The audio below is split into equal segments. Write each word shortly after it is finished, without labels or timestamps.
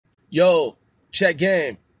Yo, check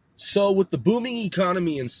game. So with the booming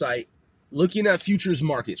economy in sight, looking at futures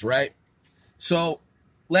markets, right? So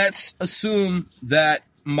let's assume that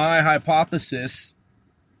my hypothesis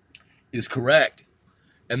is correct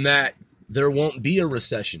and that there won't be a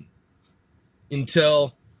recession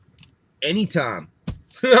until any time.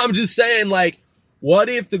 I'm just saying, like, what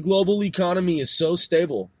if the global economy is so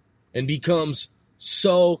stable and becomes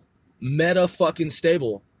so meta fucking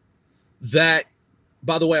stable that,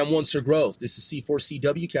 by the way, I'm One Sir Growth. This is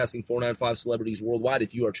C4CW casting 495 celebrities worldwide.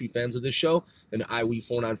 If you are true fans of this show, then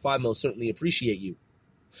IWE495 most certainly appreciate you.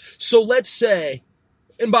 So let's say,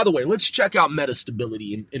 and by the way, let's check out meta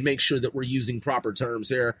stability and make sure that we're using proper terms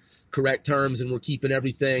here, correct terms, and we're keeping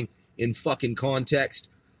everything in fucking context.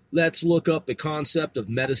 Let's look up the concept of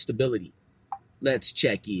meta stability. Let's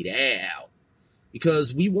check it out,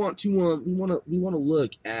 because we want to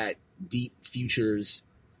look at deep futures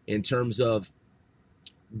in terms of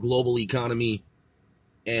global economy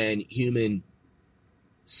and human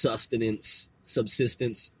subsistence.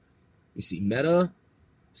 You see, meta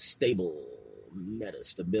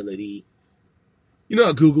stability. You know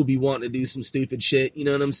how Google be wanting to do some stupid shit? You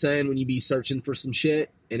know what I'm saying? When you be searching for some shit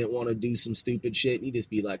and it want to do some stupid shit, and you just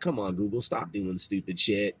be like, come on, Google, stop doing stupid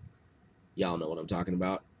shit. Y'all know what I'm talking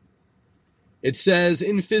about. It says,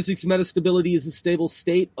 in physics, metastability is a stable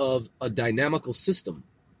state of a dynamical system.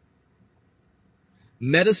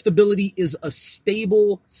 Metastability is a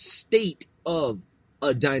stable state of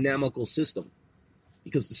a dynamical system,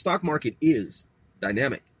 because the stock market is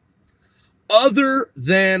dynamic, other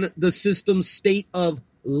than the system's state of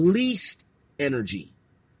least energy.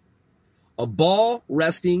 A ball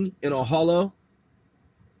resting in a hollow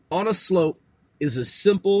on a slope is a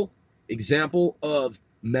simple example of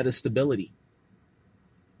metastability.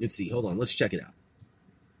 Let's see, hold on, let's check it out.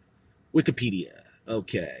 Wikipedia.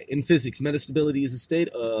 Okay. In physics, metastability is a state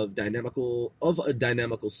of a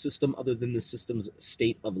dynamical system other than the system's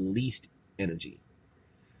state of least energy.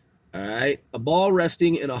 All right. A ball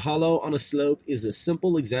resting in a hollow on a slope is a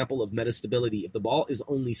simple example of metastability. If the ball is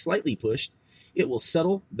only slightly pushed, it will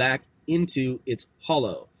settle back into its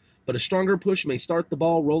hollow. But a stronger push may start the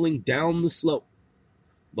ball rolling down the slope.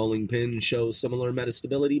 Bowling pin shows similar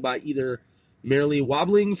metastability by either merely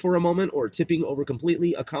wobbling for a moment or tipping over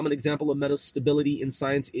completely. A common example of metastability in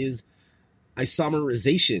science is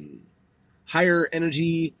isomerization. Higher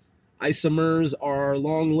energy isomers are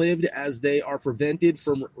long-lived as they are prevented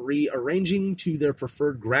from rearranging to their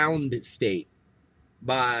preferred ground state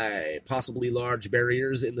by possibly large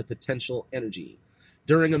barriers in the potential energy.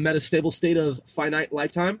 During a metastable state of finite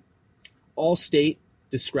lifetime, all state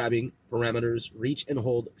describing parameters reach and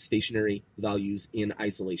hold stationary values in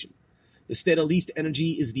isolation. The state of least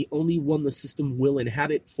energy is the only one the system will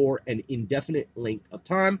inhabit for an indefinite length of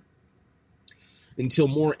time until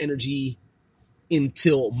more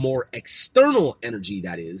external energy,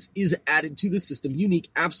 that is added to the system. Unique,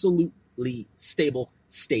 absolutely stable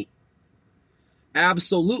state.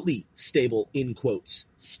 Absolutely stable, in quotes,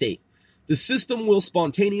 state. The system will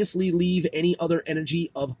spontaneously leave any other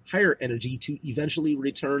energy of higher energy to eventually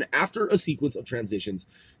return after a sequence of transitions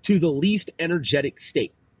to the least energetic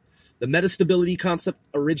state. The metastability concept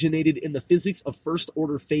originated in the physics of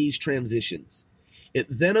first-order phase transitions. It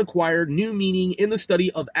then acquired new meaning in the study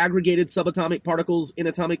of aggregated subatomic particles in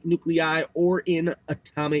atomic nuclei or in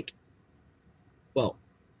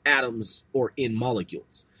atoms or in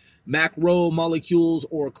molecules. Macromolecules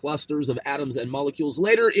or clusters of atoms and molecules.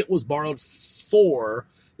 Later, it was borrowed for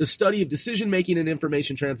the study of decision-making and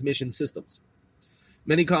information transmission systems.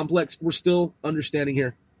 We're still understanding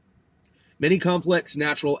here. Many complex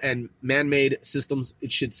natural and man-made systems,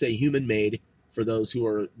 it should say human-made for those who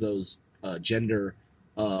are those gender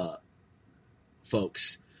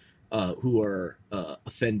folks who are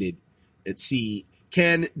offended at sea,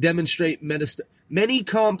 can demonstrate Many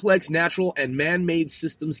complex natural and man-made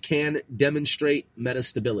systems can demonstrate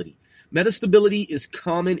metastability. Metastability is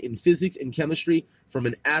common in physics and chemistry, from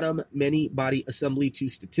an atom many-body assembly to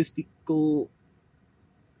statistical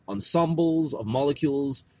ensembles of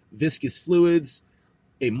molecules, viscous fluids,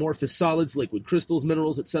 amorphous solids, liquid crystals,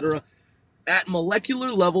 minerals, etc., at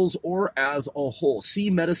molecular levels or as a whole.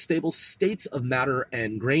 See metastable states of matter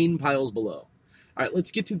and grain piles below. All right,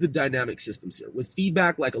 let's get to the dynamic systems here. With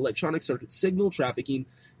feedback like electronic circuit signal trafficking,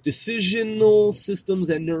 decisional systems,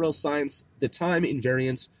 and neuroscience, the time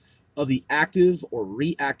invariance of the active or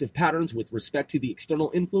reactive patterns with respect to the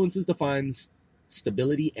external influences defines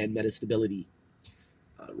stability and metastability.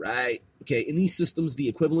 All right. Okay, in these systems, the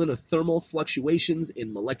equivalent of thermal fluctuations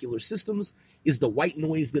in molecular systems is the white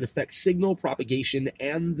noise that affects signal propagation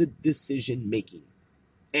and the decision-making.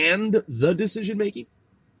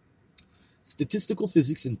 Statistical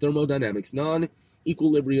physics and thermodynamics.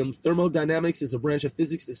 Non-equilibrium thermodynamics is a branch of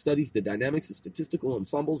physics that studies the dynamics of statistical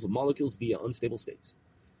ensembles of molecules via unstable states.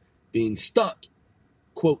 Being stuck,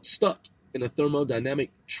 quote, stuck in a thermodynamic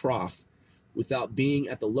trough without being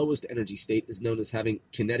at the lowest energy state is known as having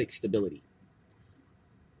kinetic stability.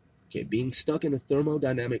 Okay, being stuck in a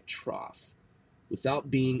thermodynamic trough without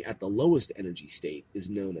being at the lowest energy state is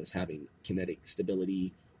known as having kinetic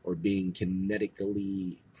stability or being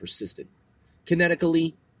kinetically persistent.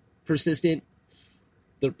 Kinetically persistent.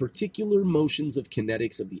 The particular motions of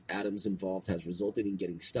kinetics of the atoms involved has resulted in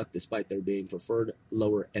getting stuck despite there being preferred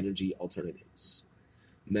lower energy alternatives.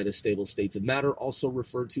 Metastable states of matter, also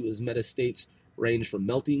referred to as metastates, range from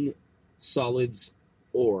melting solids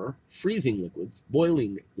or freezing liquids,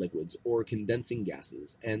 boiling liquids, or condensing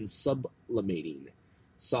gases, and sublimating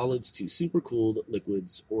solids to supercooled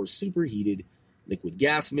liquids or superheated liquid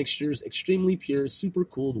gas mixtures. Extremely pure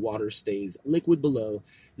supercooled water stays liquid below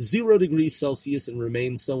 0 degrees Celsius and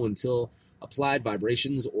remains so until applied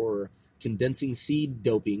vibrations or condensing seed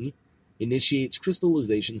doping initiates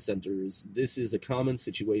crystallization centers. This is a common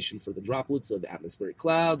situation for the droplets of atmospheric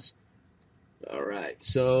clouds. All right,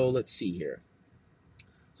 so let's see here.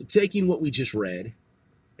 So taking what we just read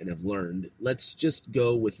and have learned, let's just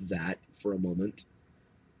go with that for a moment.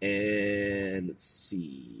 And let's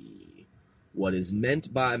see. What is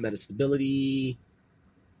meant by metastability?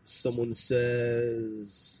 Someone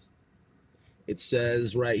says, it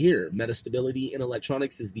says right here, metastability in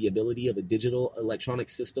electronics is the ability of a digital electronic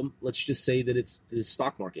system, let's just say that it's the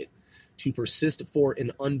stock market, to persist for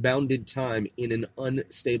an unbounded time in an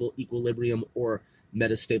unstable equilibrium or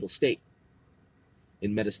metastable state.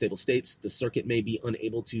 In metastable states, the circuit may be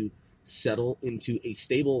unable to settle into a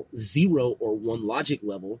stable 0 or 1 logic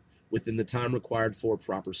level within the time required for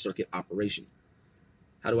proper circuit operation.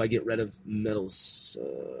 How do I get rid of metals?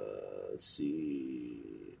 Let's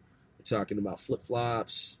see. We're talking about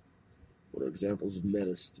flip-flops. What are examples of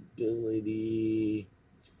metastability?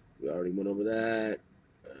 We already went over that.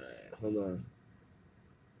 All right, hold on.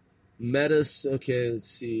 Okay, let's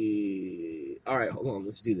see. All right, hold on.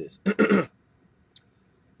 Let's do this.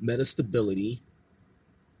 Metastability.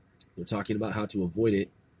 We're talking about how to avoid it,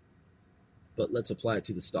 but let's apply it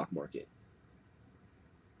to the stock market.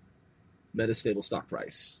 Metastable stock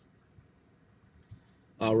price.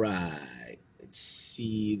 All right. Let's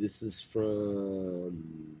see. This is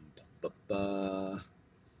from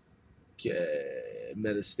okay,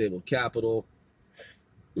 metastable capital.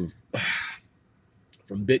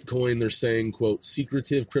 From Bitcoin, they're saying, quote,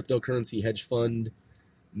 secretive cryptocurrency hedge fund,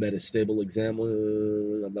 metastable example,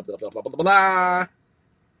 blah, blah, blah, blah, blah, blah.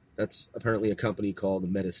 That's apparently a company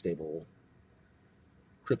called Metastable.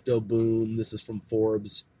 Crypto boom. This is from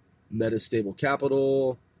Forbes. Metastable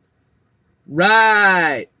capital.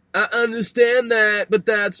 Right. I understand that, but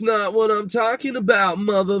that's not what I'm talking about,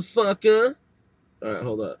 motherfucker. All right,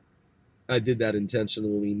 hold up. I did that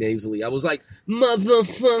intentionally, nasally. I was like,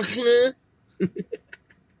 motherfucker. Let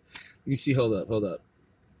me see. Hold up.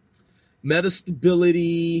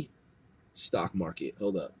 Metastability stock market.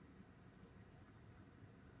 Hold up.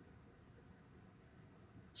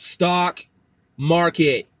 Stock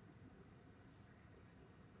market.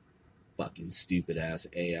 Fucking stupid ass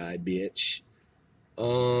AI bitch.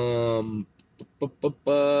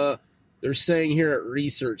 They're saying here at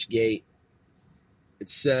ResearchGate, it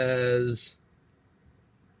says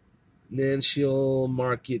financial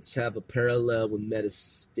markets have a parallel with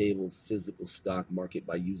metastable physical stock market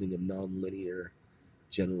by using a nonlinear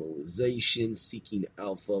generalization, seeking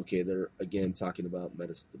alpha. Okay, they're again talking about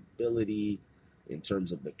metastability in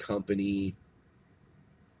terms of the company.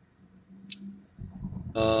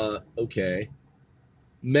 Okay.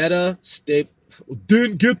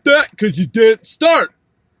 Didn't get that because you didn't start.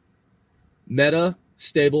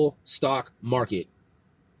 Metastable stock market.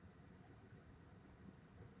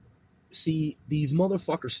 See, these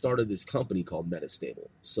motherfuckers started this company called Metastable.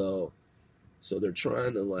 So they're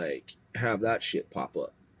trying to like have that shit pop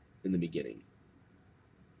up in the beginning.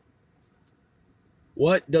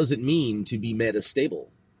 What does it mean to be metastable?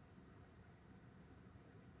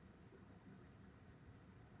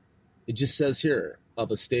 It just says here,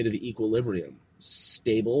 of a state of equilibrium.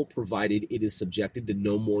 Stable, provided it is subjected to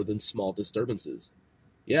no more than small disturbances.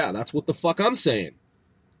 Yeah, that's what the fuck I'm saying.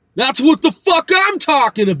 That's what the fuck I'm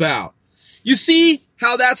talking about. You see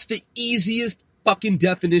how that's the easiest fucking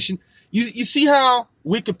definition? You see how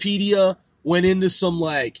Wikipedia went into some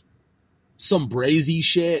brazy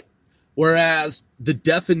shit? Whereas the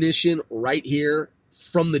definition right here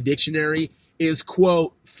from the dictionary is,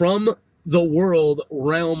 quote, from the world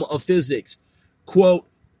realm of physics, quote,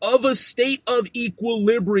 of a state of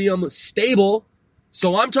equilibrium stable.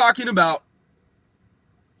 So I'm talking about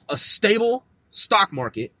a stable stock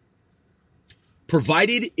market,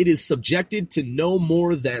 provided it is subjected to no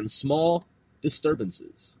more than small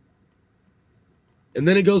disturbances. And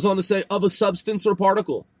then it goes on to say, of a substance or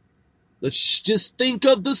particle. Let's just think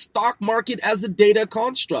of the stock market as a data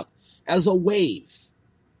construct, as a wave,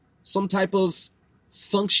 some type of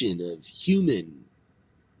function of human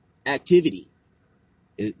activity.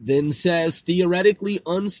 It then says, theoretically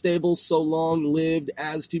unstable so long lived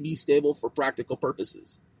as to be stable for practical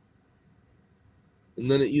purposes. And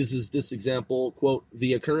then it uses this example, quote,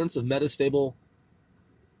 the occurrence of metastable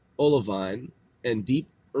olivine and deep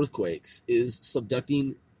earthquakes is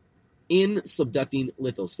subducting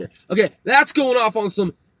lithosphere. Okay, that's going off on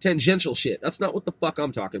some tangential shit. That's not what the fuck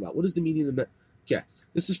I'm talking about. What is the meaning of okay,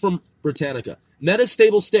 this is from Britannica.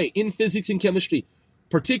 Metastable state in physics and chemistry.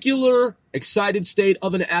 Particular excited state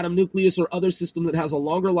of an atom, nucleus, or other system that has a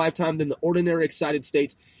longer lifetime than the ordinary excited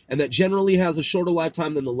states and that generally has a shorter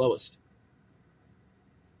lifetime than the lowest.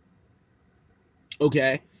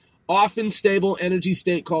 Okay. Often stable energy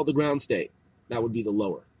state called the ground state. That would be the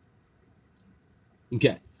lower.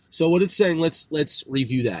 Okay. So what it's saying, let's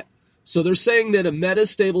review that. So they're saying that a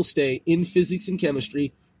metastable state in physics and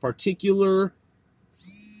chemistry, particular...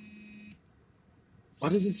 Why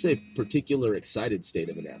does it say particular excited state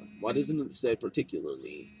of an atom? Why doesn't it say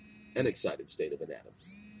particularly an excited state of an atom?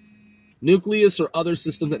 Nucleus or other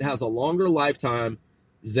system that has a longer lifetime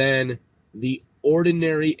than the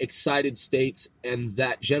ordinary excited states and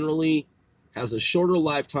that generally has a shorter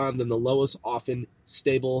lifetime than the lowest often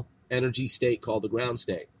stable energy state called the ground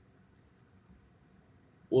state.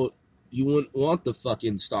 Well, you wouldn't want the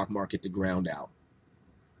fucking stock market to ground out.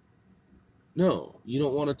 No, you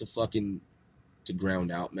don't want it to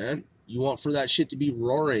ground out, man. You want for that shit to be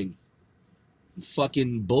roaring,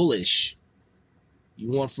 fucking bullish. You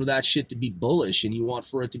want for that shit to be bullish, and you want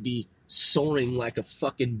for it to be soaring like a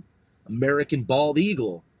fucking American bald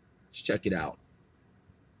eagle. Let's check it out.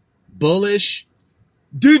 Bullish.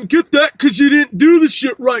 Didn't get that because you didn't do the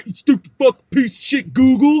shit right, you stupid fucking piece of shit,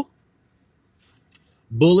 Google.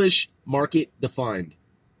 Bullish market defined.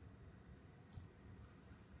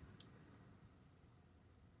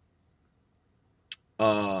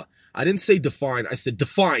 I didn't say defined. I said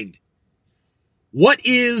defined. What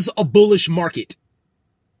is a bullish market?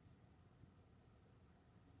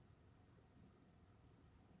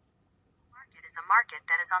 Market is a market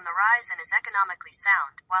that is on the rise and is economically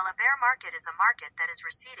sound, while a bear market is a market that is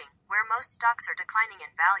receding, where most stocks are declining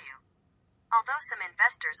in value. Although some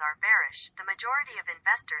investors are bearish, the majority of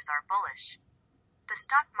investors are bullish. The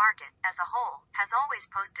stock market, as a whole, has always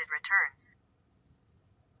posted returns.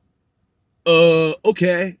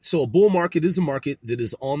 Okay. So a bull market is a market that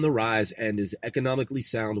is on the rise and is economically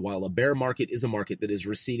sound, while a bear market is a market that is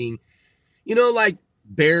receding. You know, like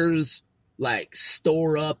bears like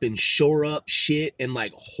store up and shore up shit and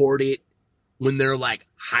like hoard it when they're like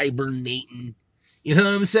hibernating. You know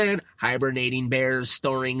what I'm saying? Hibernating bears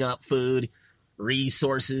storing up food,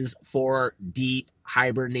 resources for deep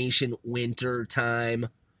hibernation winter time.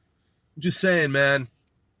 I'm just saying, man.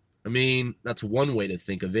 I mean, that's one way to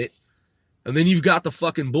think of it. And then you've got the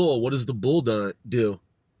fucking bull. What does the bull do?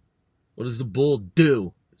 What does the bull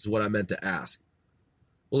do? Is what I meant to ask.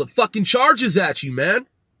 Well, it fucking charges at you, man.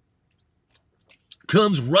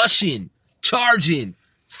 Comes rushing, charging,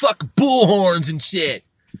 fuck bull horns and shit.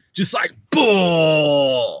 Just like,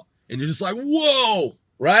 bull. And you're just like, whoa,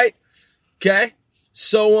 right? Okay.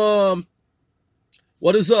 So,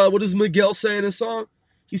 what does Miguel say in his song?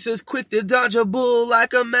 He says, quick to dodge a bull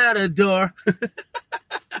like a matador.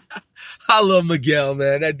 I love Miguel,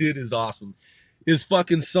 man. That dude is awesome. His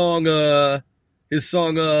fucking song, Luke's,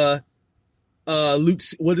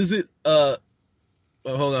 what is it? Hold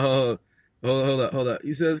on.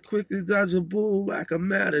 He says, quick to dodge a bull like a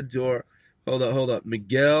matador. Hold up.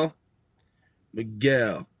 Miguel.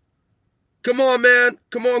 Come on, man.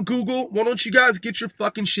 Come on, Google. Why don't you guys get your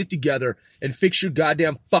fucking shit together and fix your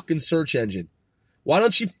goddamn fucking search engine? Why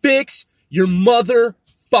don't you fix your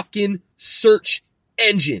motherfucking search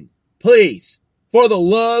engine? Please, for the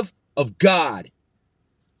love of God.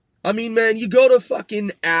 I mean, man, you go to fucking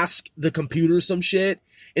ask the computer some shit,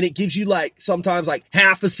 and it gives you like, sometimes like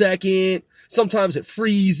half a second, sometimes it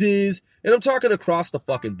freezes, and I'm talking across the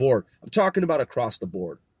fucking board. I'm talking about across the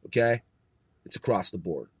board, okay? It's across the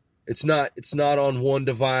board. It's not on one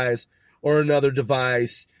device or another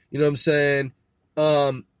device, you know what I'm saying?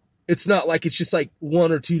 It's not like it's just like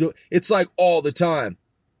one or two, it's like all the time,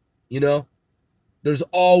 you know? There's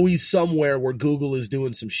always somewhere where Google is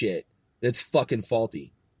doing some shit that's fucking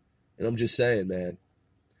faulty. And I'm just saying, man.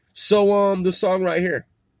 So, the song right here.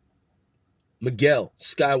 Miguel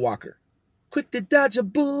Skywalker. Quick to dodge a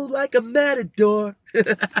bull like a matador.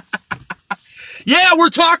 Yeah, we're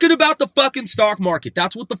talking about the fucking stock market.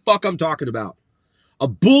 That's what the fuck I'm talking about. A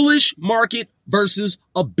bullish market versus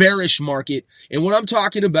a bearish market. And what I'm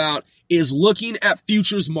talking about is looking at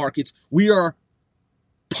futures markets. We are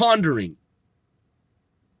pondering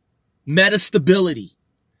metastability.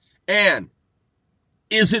 And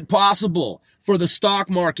is it possible for the stock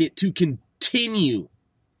market to continue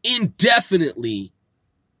indefinitely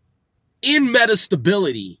in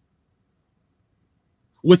metastability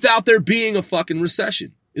without there being a fucking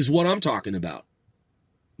recession, is what I'm talking about.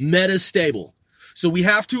 Metastable. So we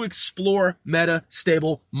have to explore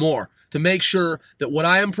metastable more to make sure that what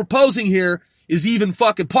I am proposing here is even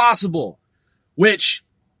fucking possible, which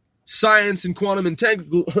science and quantum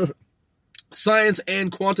entanglement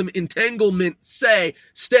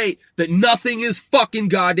state that nothing is fucking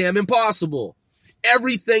goddamn impossible.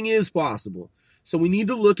 Everything is possible. So we need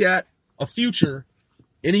to look at a future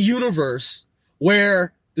in a universe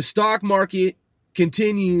where the stock market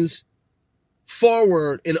continues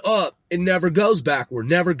forward and up and never goes backward,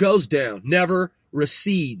 never goes down, never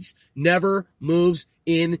recedes, never moves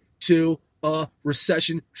into a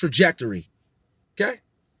recession trajectory. Okay?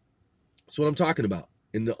 That's what I'm talking about.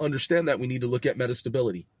 And to understand that, we need to look at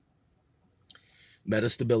metastability.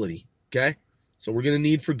 Metastability. Okay? So we're going to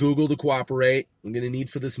need for Google to cooperate. I'm going to need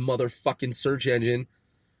for this motherfucking search engine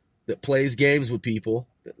that plays games with people,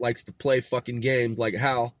 that likes to play fucking games like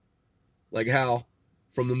Hal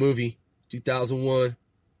from the movie 2001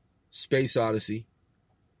 Space Odyssey.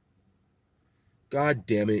 God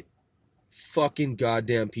damn it. Fucking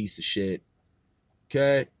goddamn piece of shit.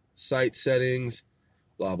 Okay? Site settings.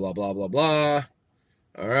 Blah, blah, blah, blah, blah.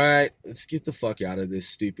 All right. Let's get the fuck out of this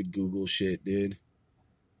stupid Google shit, dude.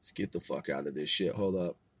 Let's get the fuck out of this shit. Hold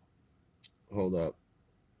up.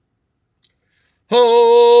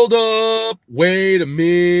 Wait a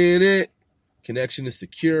minute. Connection is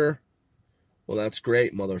secure. Well, that's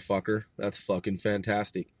great, motherfucker. That's fucking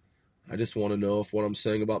fantastic. I just want to know if what I'm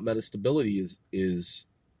saying about metastability is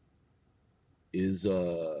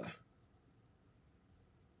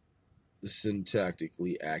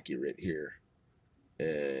syntactically accurate here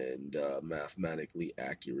and mathematically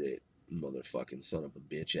accurate. Motherfucking son of a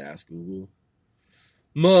bitch ass Google.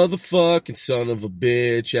 Motherfucking son of a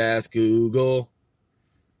bitch ass Google.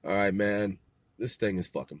 Alright, man. This thing is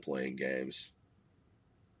fucking playing games.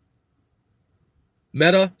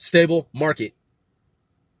 Meta-stable market.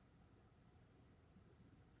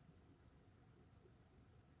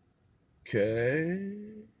 Okay.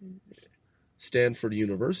 Stanford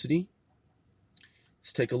University.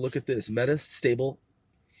 Let's take a look at this. Meta-stable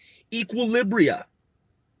equilibria.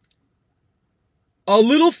 A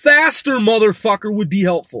little faster, motherfucker, would be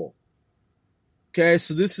helpful. Okay,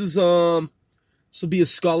 so this is this will be a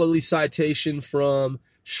scholarly citation from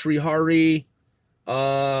Srihari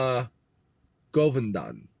Govindan.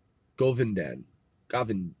 Govindan.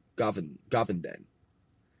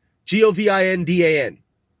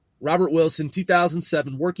 Robert Wilson,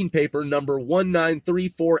 2007, working paper number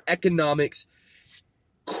 1934, Economics.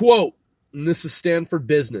 Quote, and this is Stanford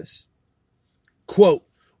Business. Quote,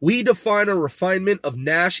 we define a refinement of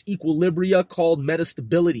Nash equilibria called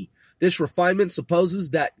metastability. This refinement supposes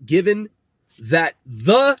that the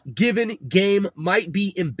given game might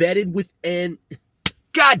be embedded within...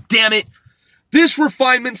 God damn it! This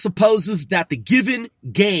refinement supposes that the given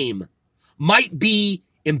game might be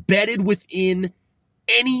embedded within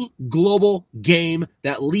any global game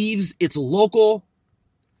that leaves its local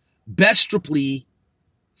bestroply.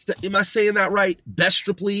 Am I saying that right?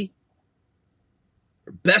 Bestroply?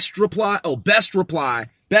 Best reply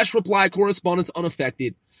correspondence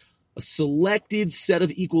unaffected. A selected set of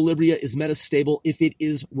equilibria is metastable if it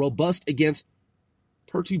is robust against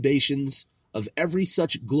perturbations of every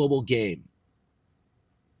such global game.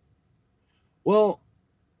 Well,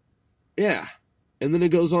 yeah. And then it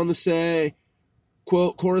goes on to say,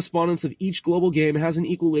 quote, correspondence of each global game has an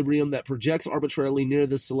equilibrium that projects arbitrarily near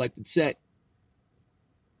the selected set.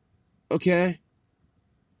 Okay.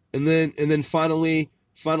 And then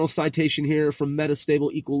final citation here from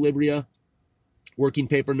Metastable Equilibria, working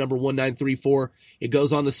paper number 1934. It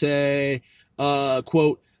goes on to say,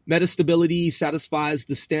 quote, metastability satisfies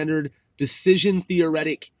the standard decision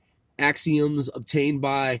theoretic axioms obtained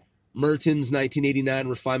by Merton's 1989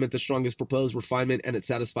 refinement, the strongest proposed refinement, and it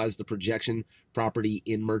satisfies the projection property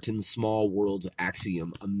in Merton's small worlds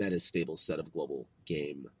axiom. A metastable set of global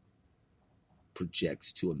game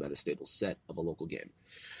projects to a metastable set of a local game.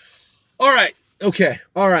 All right. Okay.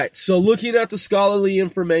 All right. So looking at the scholarly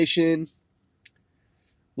information,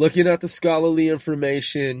 looking at the scholarly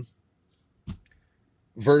information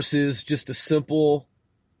versus just a simple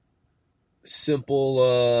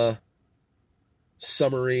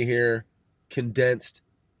summary here, condensed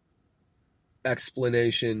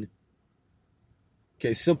explanation.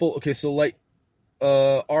 Okay, simple. Okay, so like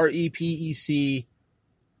REPEC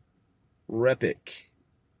REPIC,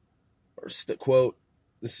 or quote,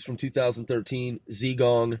 this is from 2013,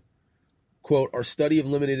 Zigong, quote, our study of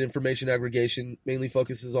limited information aggregation mainly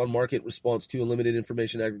focuses on market response to limited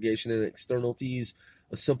information aggregation and externalities,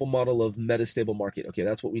 a simple model of metastable market. Okay,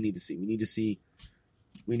 that's what we need to see. We need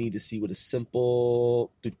to see what a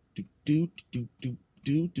simple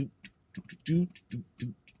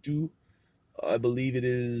I believe it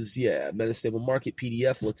is, metastable market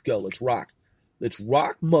PDF. Let's go. Let's rock. Let's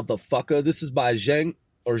rock, motherfucker. This is by Zheng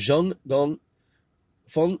Gong,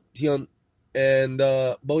 Feng Tian, and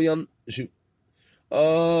Boyan Zhu.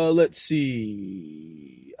 Let's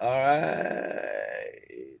see. All right.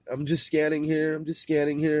 I'm just scanning here.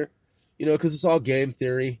 You know, because it's all game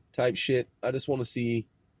theory type shit. I just want to see.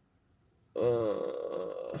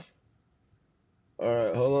 All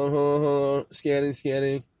right. Hold on.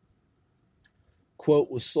 Scanning.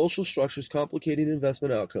 Quote, with social structures complicating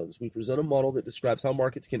investment outcomes, we present a model that describes how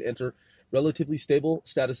markets can enter relatively stable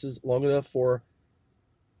statuses long enough for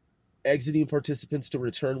exiting participants to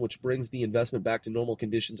return, which brings the investment back to normal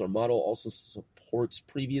conditions. Our model also supports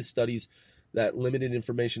previous studies that limited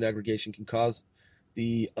information aggregation can cause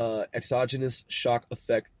the exogenous shock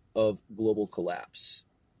effect of global collapse.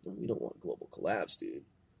 We don't want global collapse, dude.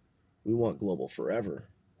 We want global forever.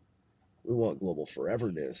 We want global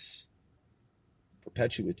foreverness.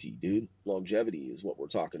 Perpetuity, dude. Longevity is what we're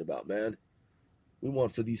talking about, man. We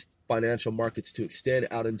want for these financial markets to extend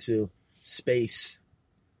out into space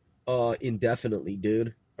indefinitely,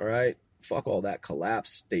 dude. All right? Fuck all that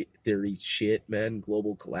collapse theory shit, man.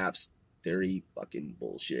 Global collapse theory fucking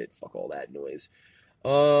bullshit. Fuck all that noise.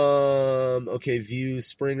 Okay, View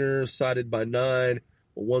Springer cited by 9.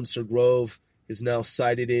 Well, one Sir Grove has now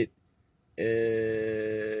cited it.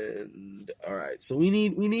 And all right, so we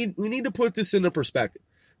need to put this into perspective.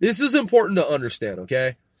 This is important to understand,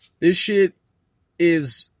 okay? This shit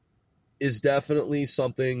is definitely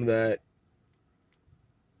something that,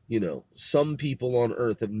 you know, some people on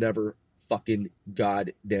Earth have never fucking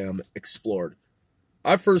goddamn explored.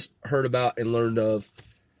 I first heard about and learned of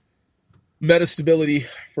metastability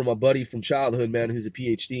from a buddy from childhood, man, who's a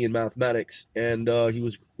PhD in mathematics, and he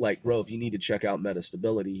was like, Grove, you need to check out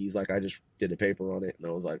metastability. He's like, I just did a paper on it, and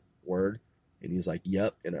I was like, word? And he's like,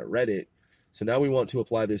 yep, and I read it. So now we want to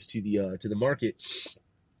apply this to the market.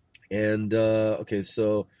 And okay,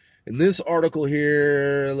 so in this article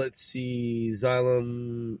here, let's see,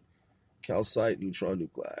 xylem, calcite, neutron,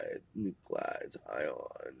 nuclides,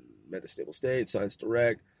 ion, metastable state, Science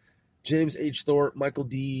Direct, James H. Thorpe, Michael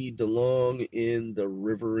D. DeLong in the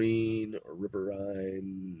riverine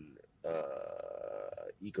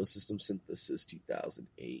Ecosystem Synthesis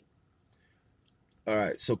 2008. All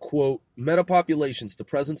right, so quote, metapopulations, the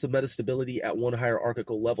presence of metastability at one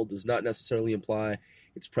hierarchical level does not necessarily imply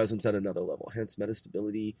its presence at another level. Hence,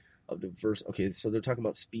 metastability of diverse... Okay, so they're talking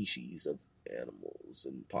about species of animals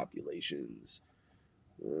and populations.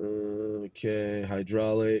 Okay,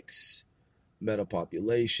 hydraulics...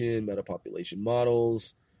 metapopulation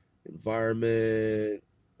models, environment.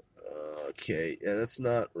 Okay, yeah, that's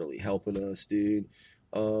not really helping us, dude.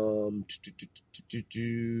 Okay,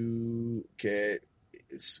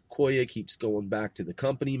 Koya keeps going back to the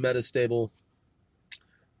company metastable.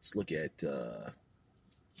 Let's look at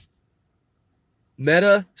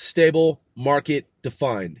metastable market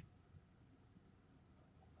defined.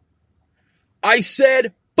 I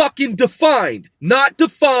said fucking defined, not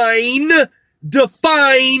define.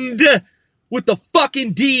 Defined with the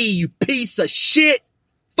fucking D, you piece of shit.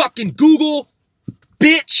 Fucking Google,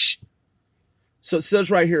 bitch. So it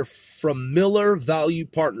says right here, from Miller Value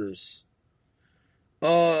Partners.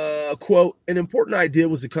 Quote, an important idea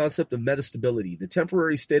was the concept of metastability, the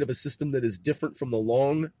temporary state of a system that is different from the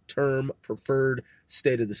long-term preferred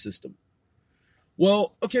state of the system.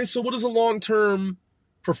 Well, okay, so what is a long-term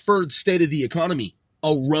preferred state of the economy?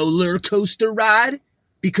 A roller coaster ride?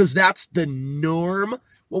 Because that's the norm?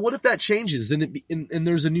 Well, what if that changes and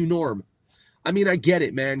there's a new norm? I mean, I get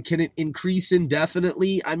it, man. Can it increase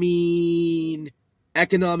indefinitely? I mean,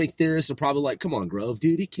 economic theorists are probably like, come on, Grove,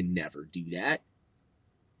 dude, it can never do that.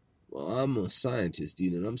 Well, I'm a scientist,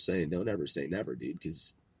 dude, and I'm saying don't ever say never, dude,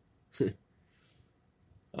 because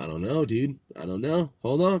I don't know, dude. I don't know.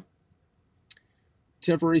 Hold on.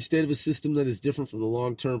 Temporary state of a system that is different from the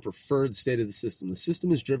long-term preferred state of the system. The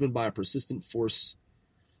system is driven by a persistent force.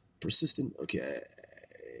 Okay.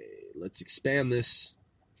 let's expand this.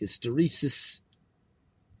 Hysteresis.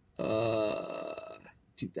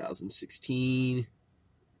 2016.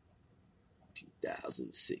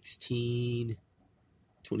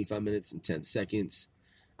 25 minutes and 10 seconds.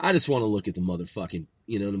 I just want to look at the motherfucking,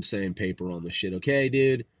 you know what I'm saying, paper on the shit. Okay,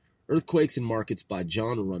 dude? Earthquakes and Markets by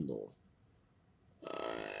John Rundle.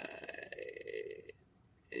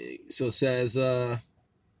 So it says,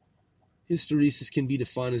 hysteresis can be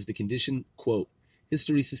defined as the condition, quote,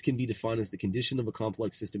 hysteresis can be defined as the condition of a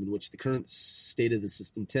complex system in which the current state of the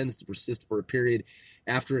system tends to persist for a period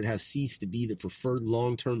after it has ceased to be the preferred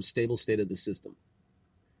long-term stable state of the system.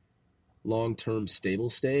 Long-term stable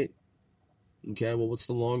state? Okay, well, what's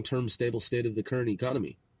the long-term stable state of the current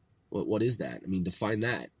economy? What is that? I mean, define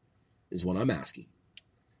that is what I'm asking.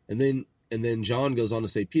 And then John goes on to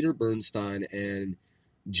say, Peter Bernstein and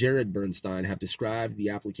Jared Bernstein have described the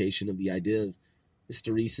application of the idea of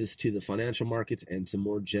hysteresis to the financial markets and to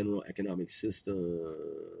more general economic systems.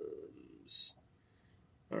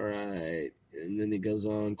 All right. And then it goes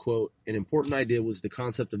on, quote, an important idea was the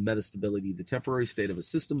concept of metastability, the temporary state of a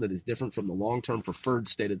system that is different from the long-term preferred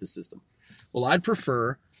state of the system. Well, I'd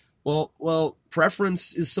prefer, well,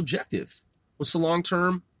 preference is subjective. What's the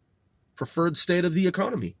long-term preferred state of the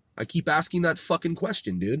economy? I keep asking that fucking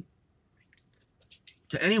question, dude.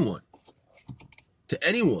 To anyone.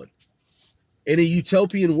 In a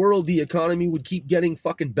utopian world, the economy would keep getting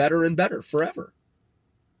fucking better and better forever.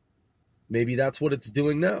 Maybe that's what it's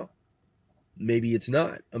doing now. Maybe it's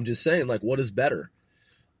not. I'm just saying, like, what is better?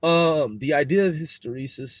 The idea of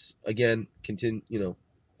hysteresis, again,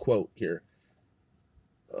 quote here.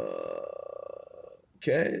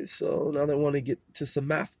 Okay, so now I want to get to some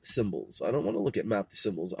math symbols. I don't want to look at math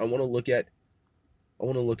symbols. I want to look at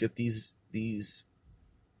these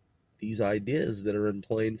ideas that are in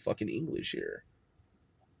plain fucking English here.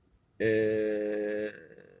 And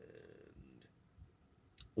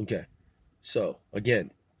okay, so again,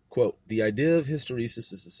 quote, the idea of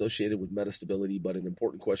hysteresis is associated with metastability, but an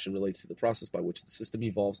important question relates to the process by which the system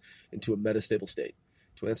evolves into a metastable state.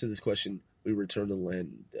 To answer this question, we return to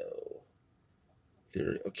Landau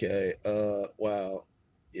theory. Okay, wow,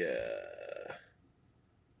 yeah.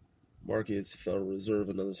 Markets, Federal Reserve,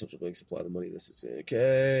 and other central banks supply the money necessary.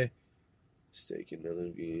 Okay. Stake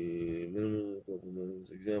another minimum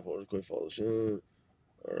example, earthquake fall shown.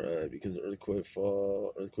 Alright, because earthquake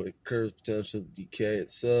occurs, potential decay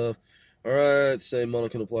itself. Alright, same model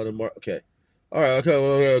can apply to okay. Alright,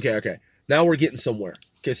 okay. Now we're getting somewhere.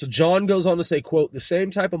 Okay, so John goes on to say, quote, the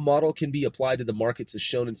same type of model can be applied to the markets as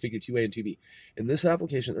shown in figure 2A and 2B. In this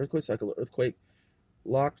application, earthquake cycle, earthquake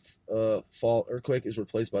locked fall, earthquake is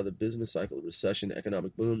replaced by the business cycle, recession,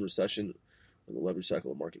 economic boom, recession, the leverage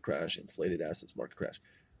cycle of market crash, inflated assets market crash.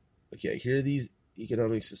 Okay, here these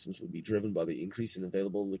economic systems would be driven by the increase in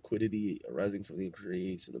available liquidity arising from the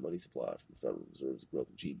increase in the money supply from the Federal Reserve's growth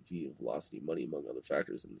of GDP and velocity of money, among other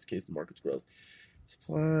factors. In this case, the market's growth.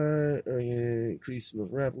 Supply increase more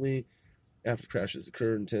rapidly after crashes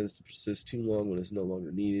occur and tends to persist too long when it's no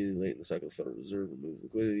longer needed. Late in the cycle, the Federal Reserve removes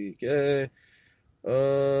liquidity. Okay. In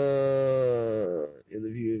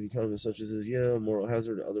the view of economists such as this, moral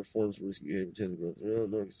hazard, other forms of risky behavior tend to grow through.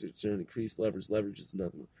 Markets concern increased leverage. Leverage is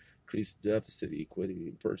nothing. Increased deficit,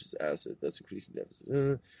 equity, purchase asset. That's increasing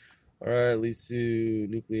deficit. All right, leads to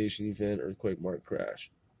nucleation event, earthquake, market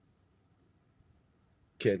crash.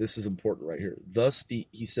 Okay, this is important right here. Thus, the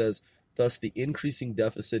increasing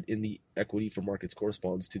deficit in the equity for markets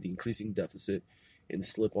corresponds to the increasing deficit in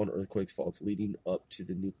slip-on earthquakes faults leading up to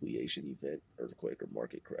the nucleation event, earthquake, or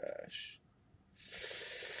market crash.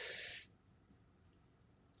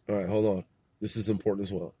 All right, hold on. This is important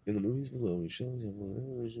as well. In the movies below, we show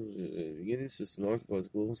the beginning system occupies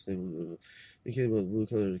global stable, indicated by the blue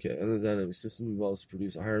color. Okay, and the dynamic system evolves to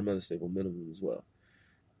produce a higher metastable minimum as well.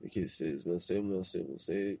 The case stays metastable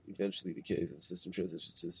state eventually decays, and the system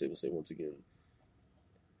transitions to the stable state once again.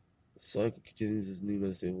 The cycle continues as new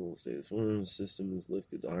metastable state is formed. The system is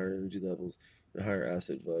lifted to higher energy levels and higher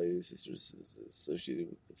asset values. System is associated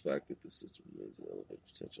with the fact that the system remains an elevated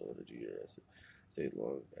potential energy or asset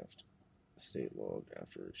state long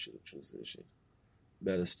after it should have transitioned.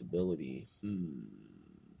 Metastability.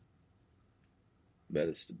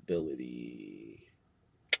 Metastability.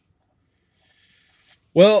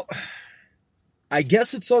 Well, I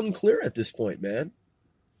guess it's unclear at this point, man.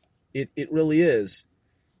 It really is.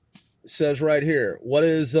 It says right here, what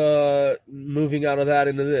is, moving out of that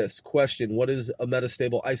into this? Question, what is a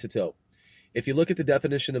metastable isotope? If you look at the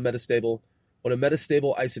definition of metastable, what a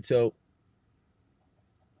metastable isotope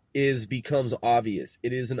is becomes obvious.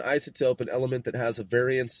 It is an isotope, an element that has a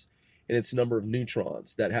variance in its number of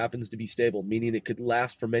neutrons that happens to be stable, meaning it could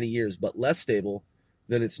last for many years, but less stable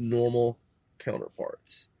than its normal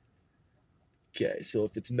counterparts. Okay, so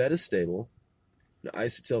if it's metastable, an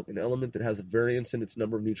isotope, an element that has a variance in its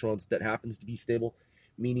number of neutrons that happens to be stable,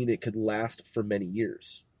 meaning it could last for many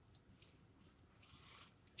years.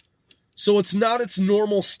 So it's not its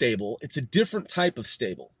normal stable, it's a different type of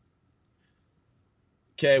stable.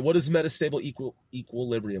 Okay, what is metastable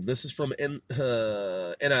equilibrium? This is from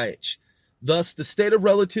NIH. Thus, the state of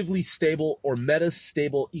relatively stable or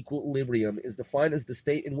metastable equilibrium is defined as the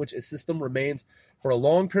state in which a system remains for a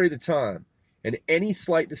long period of time, and any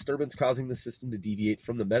slight disturbance causing the system to deviate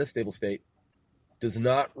from the metastable state does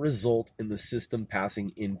not result in the system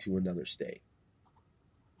passing into another state.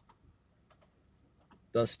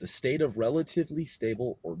 Thus, the state of relatively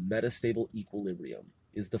stable or metastable equilibrium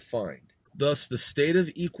is defined. Thus, the state of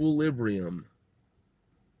equilibrium,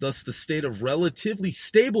 thus the state of relatively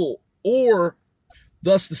stable or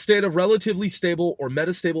metastable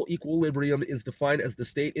equilibrium is defined as the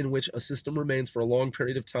state in which a system remains for a long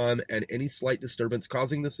period of time and any slight disturbance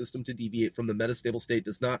causing the system to deviate from the metastable state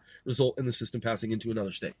does not result in the system passing into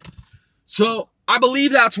another state. So, I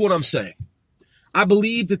believe that's what I'm saying. I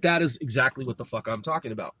believe that that is exactly what the fuck I'm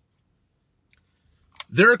talking about.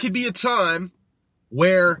 There could be a time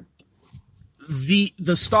where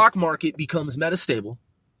the stock market becomes metastable,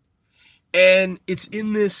 and it's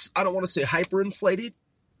in this, I don't want to say hyperinflated,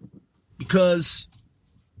 because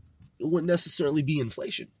it wouldn't necessarily be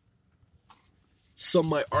inflation. Some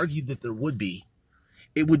might argue that there would be.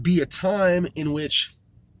 It would be a time in which,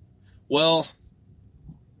 well,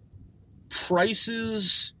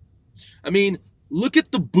 prices, look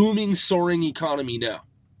at the booming, soaring economy now.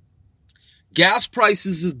 Gas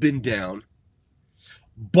prices have been down,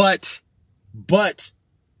 but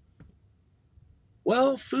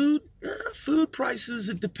well, food prices,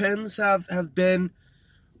 it depends, have been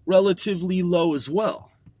relatively low as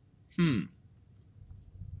well.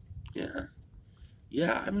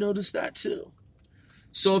 Yeah, I've noticed that too.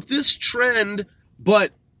 So if this trend,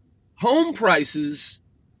 but home prices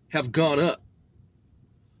have gone up.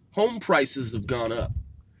 Home prices have gone up.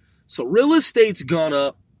 So real estate's gone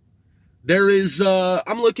up. There is,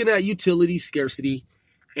 I'm looking at utility scarcity,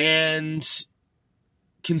 and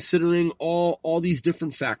considering all these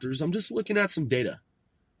different factors, I'm just looking at some data.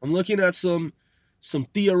 I'm looking at some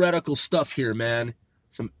theoretical stuff here, man.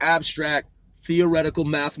 Some abstract theoretical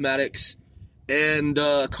mathematics and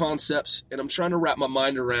concepts, and I'm trying to wrap my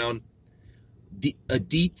mind around a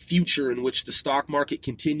deep future in which the stock market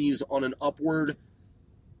continues on an upward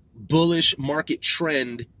bullish market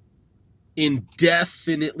trend,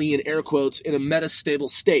 indefinitely, in air quotes, in a metastable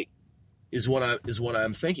state is what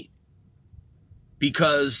I'm thinking.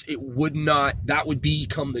 Because that would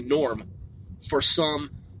become the norm for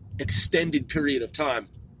some extended period of time.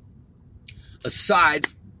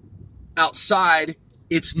 Outside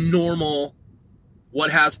its normal,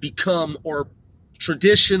 what has become or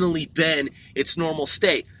traditionally been its normal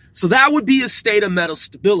state. So that would be a state of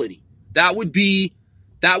metastability. That would be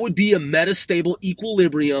a metastable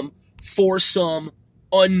equilibrium for some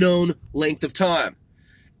unknown length of time.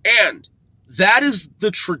 And that is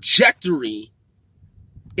the trajectory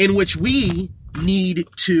in which we need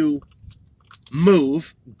to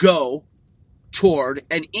go toward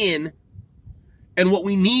and in. And what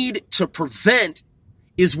we need to prevent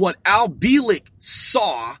is what Al Bielek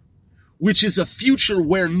saw, which is a future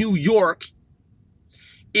where New York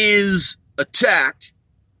is attacked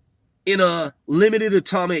in a limited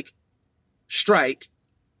atomic strike,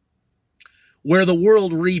 where the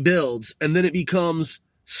world rebuilds, and then it becomes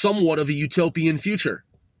somewhat of a utopian future.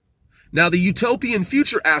 Now, the utopian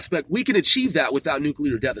future aspect, we can achieve that without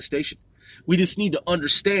nuclear devastation. We just need to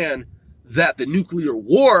understand that the nuclear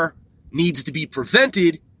war needs to be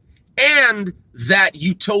prevented, and that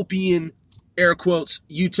utopian, air quotes,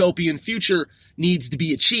 utopian future needs to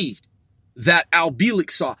be achieved, that Al Bielek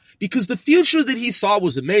saw. Because the future that he saw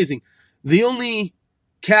was amazing. The only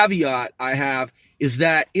caveat I have is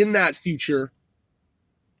that in that future,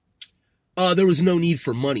 there was no need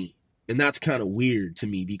for money. And that's kind of weird to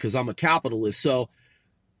me because I'm a capitalist. So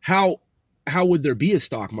how would there be a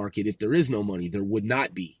stock market if there is no money? There would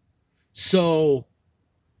not be. So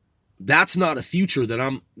that's not a future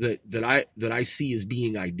that I see as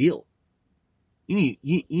being ideal. You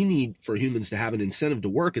need for humans to have an incentive to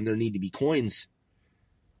work, and there need to be coins.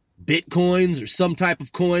 Bitcoins or some type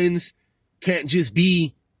of coins. Can't just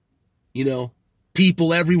be,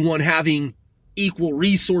 everyone having equal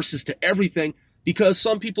resources to everything, because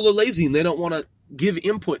some people are lazy and they don't want to give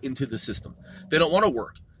input into the system. They don't want to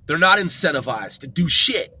work. They're not incentivized to do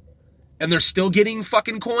shit. And they're still getting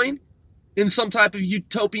fucking coin? in some type of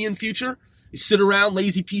utopian future? They sit around,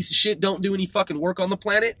 lazy piece of shit, don't do any fucking work on the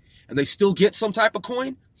planet, and they still get some type of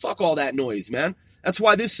coin? Fuck all that noise, man. That's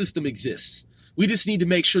why this system exists. We just need to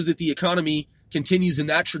make sure that the economy continues in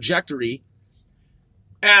that trajectory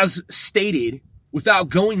as stated without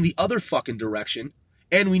going the other fucking direction,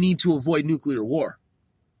 and we need to avoid nuclear war.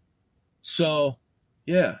 So,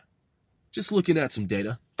 yeah, just looking at some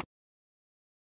data.